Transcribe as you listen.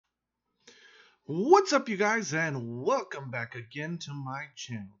What's up, you guys, and welcome back again to my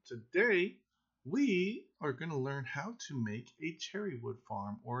channel. Today, we are going to learn how to make a cherry wood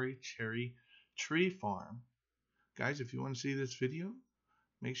farm or a cherry tree farm. Guys, if you want to see this video,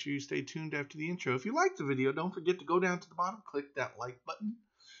 make sure you stay tuned after the intro. If you like the video, don't forget to go down to the bottom, click that like button.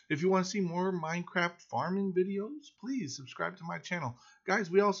 If you want to see more Minecraft farming videos, please subscribe to my channel.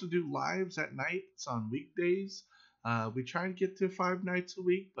 Guys, we also do lives at night. It's on weekdays. We try to get to 5 nights a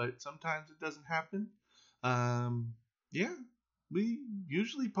week, but sometimes it doesn't happen. Um, yeah, we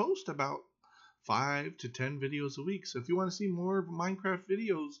usually post about 5 to 10 videos a week. So if you want to see more Minecraft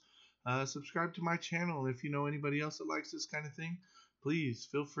videos, subscribe to my channel. If you know anybody else that likes this kind of thing, please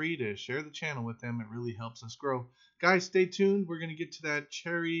feel free to share the channel with them. It really helps us grow. Guys, stay tuned. We're going to get to that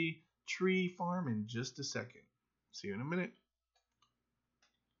cherry tree farm in just a second. See you in a minute.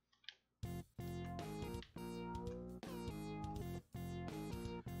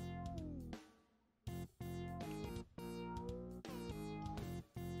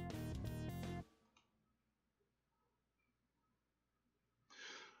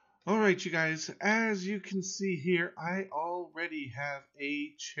 Alright, you guys, as you can see here, I already have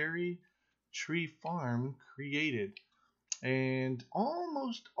a cherry tree farm created. And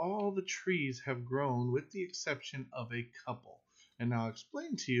almost all the trees have grown with the exception of a couple. And I'll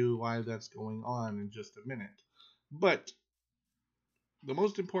explain to you why that's going on in just a minute. But the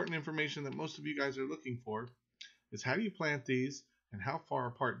most important information that most of you guys are looking for is how do you plant these and how far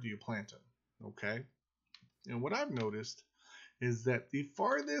apart do you plant them? Okay? And what I've noticed is that the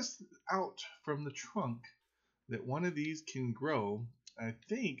farthest out from the trunk that one of these can grow, I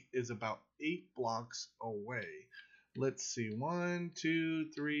think, is about 8 blocks away. Let's see, 1, 2,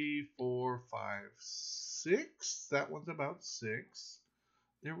 3, 4, 5, 6. That one's about 6.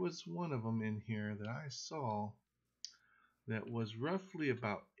 There was one of them in here that I saw that was roughly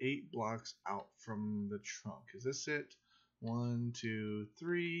about 8 blocks out from the trunk. Is this it? 1, 2,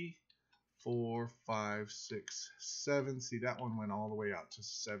 3, 4, 5, 6, 7. See, that one went all the way out to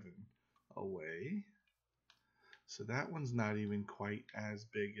 7 away. So that one's not even quite as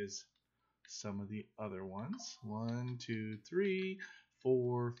big as some of the other ones. 1, 2, 3,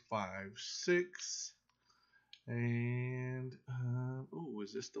 4, 5, 6. And, oh,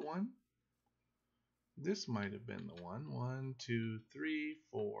 is this the one? This might have been the one. 1, 2, 3,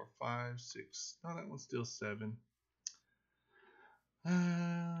 4, 5, 6. No, that one's still 7.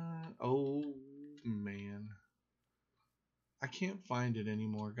 Oh, man. I can't find it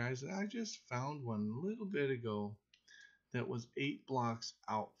anymore, guys. I just found one a little bit ago that was 8 blocks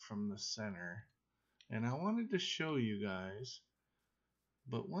out from the center. And I wanted to show you guys,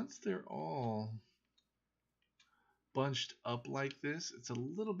 but once they're all bunched up like this, it's a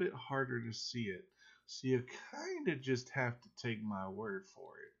little bit harder to see it. So you kind of just have to take my word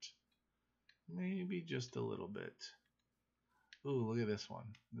for it. Maybe just a little bit. Ooh, look at this one.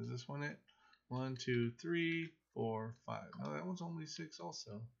 Is this one it? 1, 2, 3, 4, 5. No, that one's only 6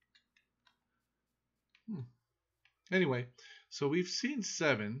 also. Anyway, so we've seen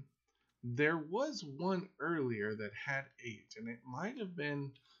 7. There was one earlier that had 8, and it might have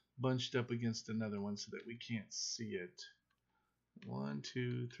been bunched up against another one so that we can't see it. 1,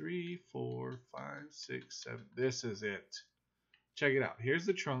 2, 3, 4, 5, 6, 7. This is it. Check it out. Here's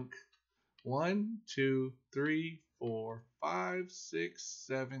the trunk. 1, 2, 3, 4, 5, 6,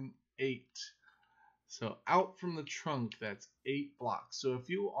 7, 8. So out from the trunk, that's 8 blocks. So if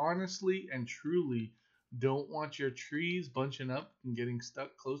you honestly and truly don't want your trees bunching up and getting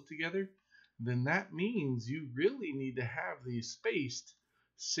stuck close together, then that means you really need to have these spaced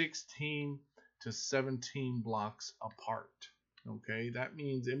 16 to 17 blocks apart. Okay, that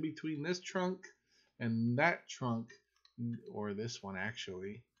means in between this trunk and that trunk, or this one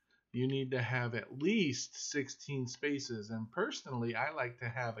actually, you need to have at least 16 spaces. And personally, I like to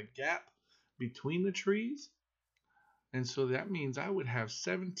have a gap between the trees. And so that means I would have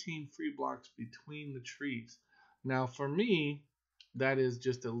 17 free blocks between the trees. Now for me, that is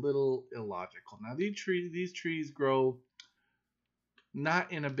just a little illogical. Now these trees grow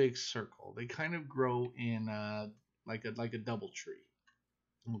not in a big circle. They kind of grow in like a double tree.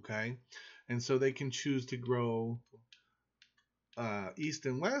 Okay? And so they can choose to grow east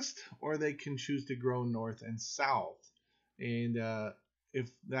and west, or they can choose to grow north and south. And if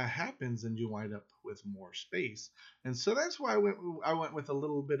that happens, then you wind up with more space. And so that's why I went with a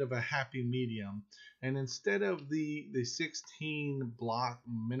little bit of a happy medium. And instead of the 16 block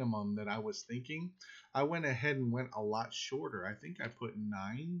minimum that I was thinking, I went ahead and went a lot shorter. I think I put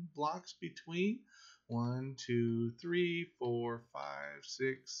 9 blocks between. 1, 2, 3, 4, 5,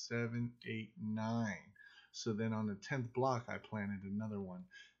 6, 7, 8, 9. So then on the 10th block, I planted another one.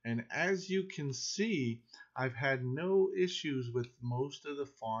 And as you can see, I've had no issues with most of the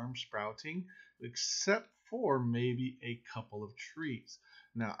farm sprouting except for maybe a couple of trees.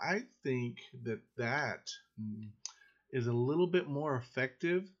 Now, I think that is a little bit more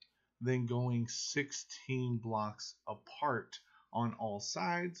effective than going 16 blocks apart on all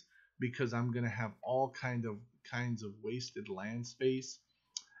sides, because I'm going to have all kinds of wasted land space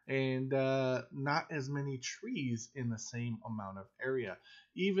and not as many trees in the same amount of area.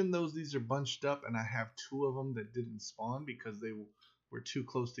 Even though these are bunched up and I have two of them that didn't spawn because they were too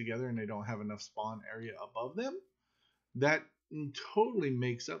close together and they don't have enough spawn area above them, that totally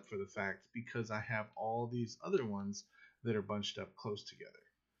makes up for the fact because I have all these other ones that are bunched up close together.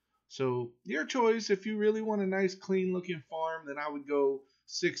 So your choice. If you really want a nice clean looking farm, then I would go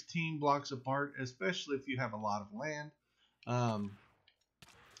 16 blocks apart, especially if you have a lot of land. Um,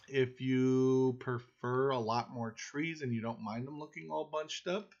 if you prefer a lot more trees and you don't mind them looking all bunched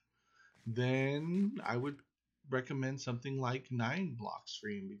up, then I would recommend something like 9 blocks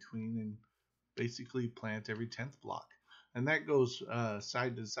free in between and basically plant every 10th block. And that goes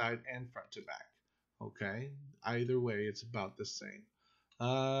side to side and front to back. Okay, either way, it's about the same.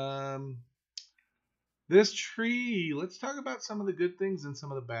 Um, this tree, let's talk about some of the good things and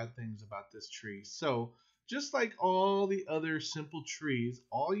some of the bad things about this tree. So, just like all the other simple trees,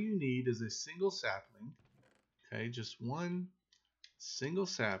 all you need is a single sapling. Okay, just one single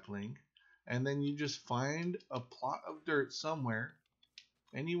sapling. And then you just find a plot of dirt somewhere,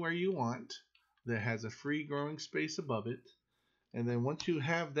 anywhere you want, that has a free growing space above it. And then once you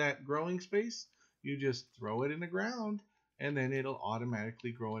have that growing space, you just throw it in the ground and then it'll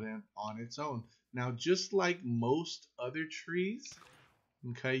automatically grow it in on its own. Now, just like most other trees,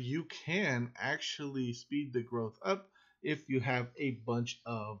 okay, you can actually speed the growth up if you have a bunch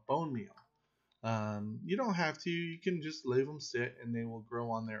of bone meal. You don't have to, you can just leave them sit and they will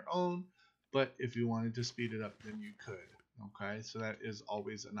grow on their own. But if you wanted to speed it up, then you could. Okay, so that is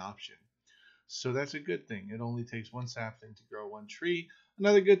always an option. So that's a good thing. It only takes one sapling to grow one tree.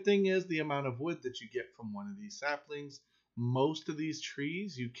 Another good thing is the amount of wood that you get from one of these saplings. Most of these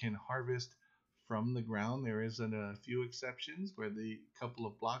trees you can harvest from the ground. There is a few exceptions where the couple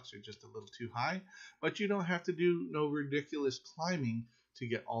of blocks are just a little too high, but you don't have to do no ridiculous climbing to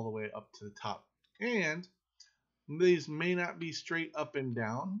get all the way up to the top. And these may not be straight up and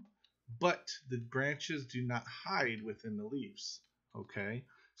down, but the branches do not hide within the leaves. Okay,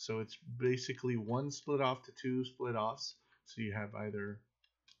 so it's basically one split off to two split offs. So you have either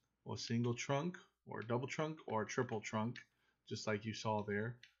a single trunk or a double trunk or a triple trunk, just like you saw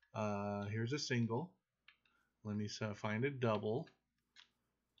there. Here's a single. Let me find a double.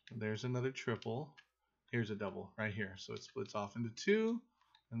 There's another triple. Here's a double right here. So it splits off into two,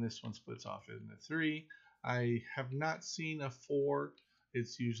 and this one splits off into three. I have not seen a four.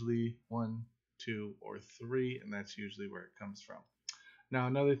 It's usually one, two, or three, and that's usually where it comes from. Now,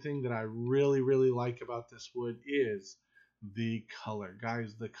 another thing that I really, really like about this wood is the color.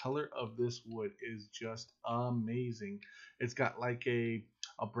 Guys, the color of this wood is just amazing. It's got like a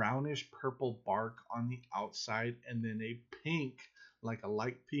brownish purple bark on the outside and then a pink, like a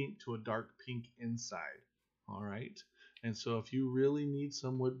light pink to a dark pink inside. All right. And so if you really need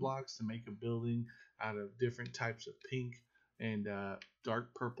some wood blocks to make a building out of different types of pink and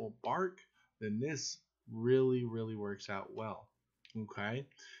dark purple bark, then this really, really works out well. Okay,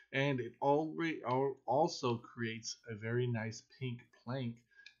 and it already also creates a very nice pink plank,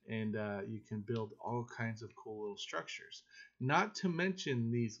 and you can build all kinds of cool little structures. Not to mention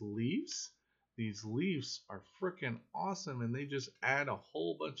these leaves. These leaves are freaking awesome, and they just add a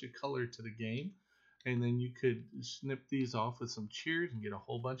whole bunch of color to the game. And then you could snip these off with some cheers and get a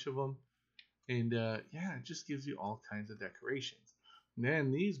whole bunch of them. And yeah, it just gives you all kinds of decorations. And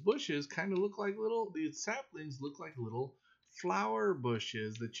then these bushes kind of look like these saplings look like little flower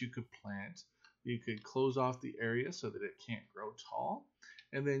bushes that you could plant. You could close off the area so that it can't grow tall,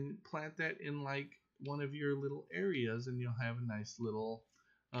 and then plant that in like one of your little areas, and you'll have a nice little,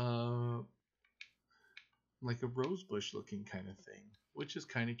 like a rose bush looking kind of thing, which is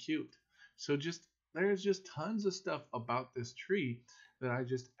kind of cute. So there's just tons of stuff about this tree that I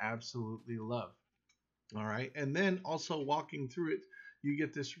just absolutely love. All right. And then also walking through it, you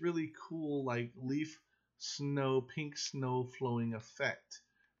get this really cool like leaf pink snow flowing effect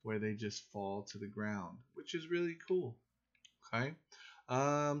where they just fall to the ground, which is really cool. Okay.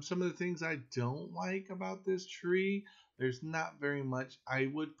 Some of the things I don't like about this tree, there's not very much.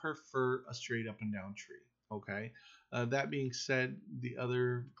 I would prefer a straight up and down tree. Okay. That being said, the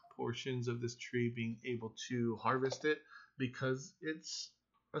other portions of this tree being able to harvest it because it's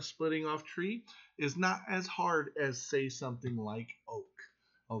a splitting off tree is not as hard as say something like oak.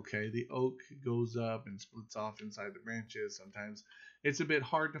 Okay, the oak goes up and splits off inside the branches. Sometimes it's a bit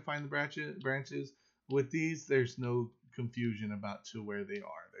hard to find the branches. With these, there's no confusion about to where they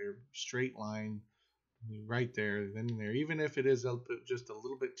are. They're straight line right there, then there. Even if it is just a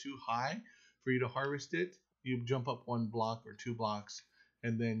little bit too high for you to harvest it, you jump up 1 block or 2 blocks,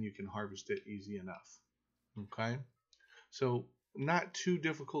 and then you can harvest it easy enough. Okay, so not too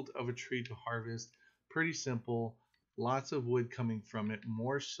difficult of a tree to harvest. Pretty simple. Lots of wood coming from it,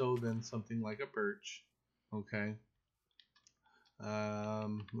 more so than something like a birch. Okay.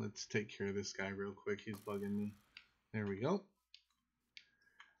 Let's take care of this guy real quick. He's bugging me. There we go.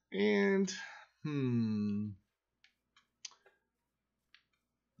 And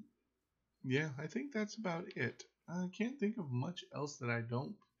yeah, I think that's about it. I can't think of much else that I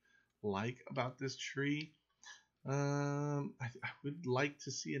don't like about this tree. I would like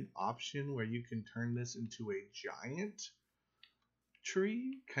to see an option where you can turn this into a giant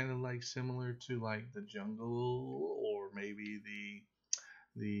tree, kind of like similar to like the jungle, or maybe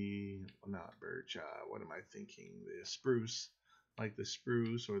the not birch. What am I thinking? The spruce, like the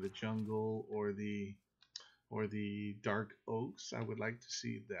spruce or the jungle or the dark oaks. I would like to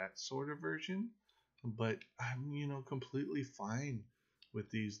see that sort of version, but I'm completely fine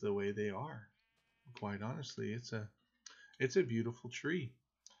with these the way they are. Quite honestly, it's a beautiful tree,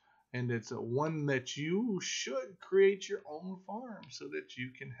 and it's a one that you should create your own farm so that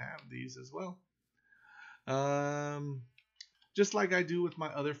you can have these as well. Um, just like I do with my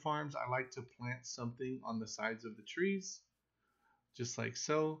other farms, I like to plant something on the sides of the trees, just like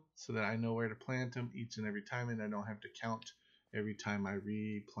so that I know where to plant them each and every time, and I don't have to count every time I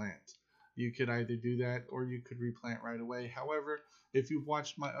replant. You could either do that or you could replant right away. However, if you've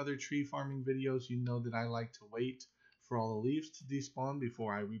watched my other tree farming videos, you know that I like to wait for all the leaves to despawn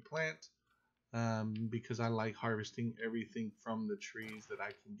before I replant, because I like harvesting everything from the trees that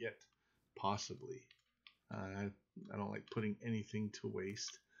I can get, possibly. I don't like putting anything to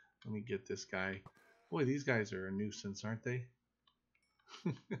waste. Let me get this guy. Boy, these guys are a nuisance, aren't they?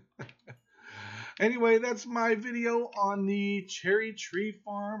 Anyway, that's my video on the cherry tree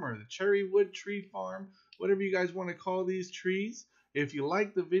farm, or the cherry wood tree farm, whatever you guys want to call these trees. If you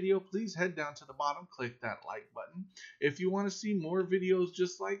like the video, please head down to the bottom, click that like button. If you want to see more videos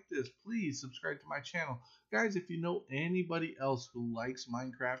just like this, please subscribe to my channel. Guys, if you know anybody else who likes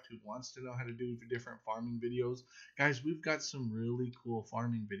Minecraft, who wants to know how to do different farming videos, guys, we've got some really cool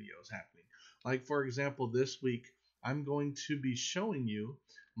farming videos happening. Like, for example, this week, I'm going to be showing you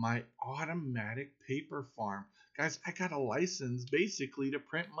my automatic paper farm. Guys, I got a license basically to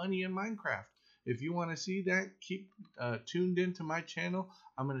print money in Minecraft. If you want to see that, keep tuned into my channel.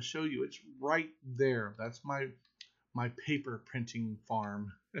 I'm going to show you. It's right there. That's my paper printing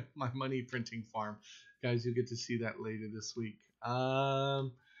farm, my money printing farm. Guys, you'll get to see that later this week.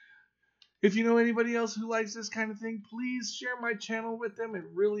 If you know anybody else who likes this kind of thing, please share my channel with them. It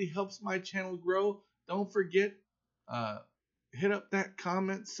really helps my channel grow. Don't forget, uh, hit up that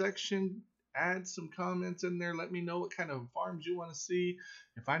comment section. Add some comments in there. Let me know what kind of farms you want to see.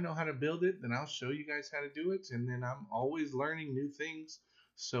 If I know how to build it, then I'll show you guys how to do it. And then I'm always learning new things.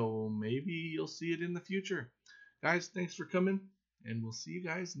 So maybe you'll see it in the future. Guys, thanks for coming. And we'll see you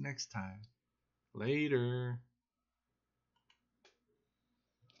guys next time. Later.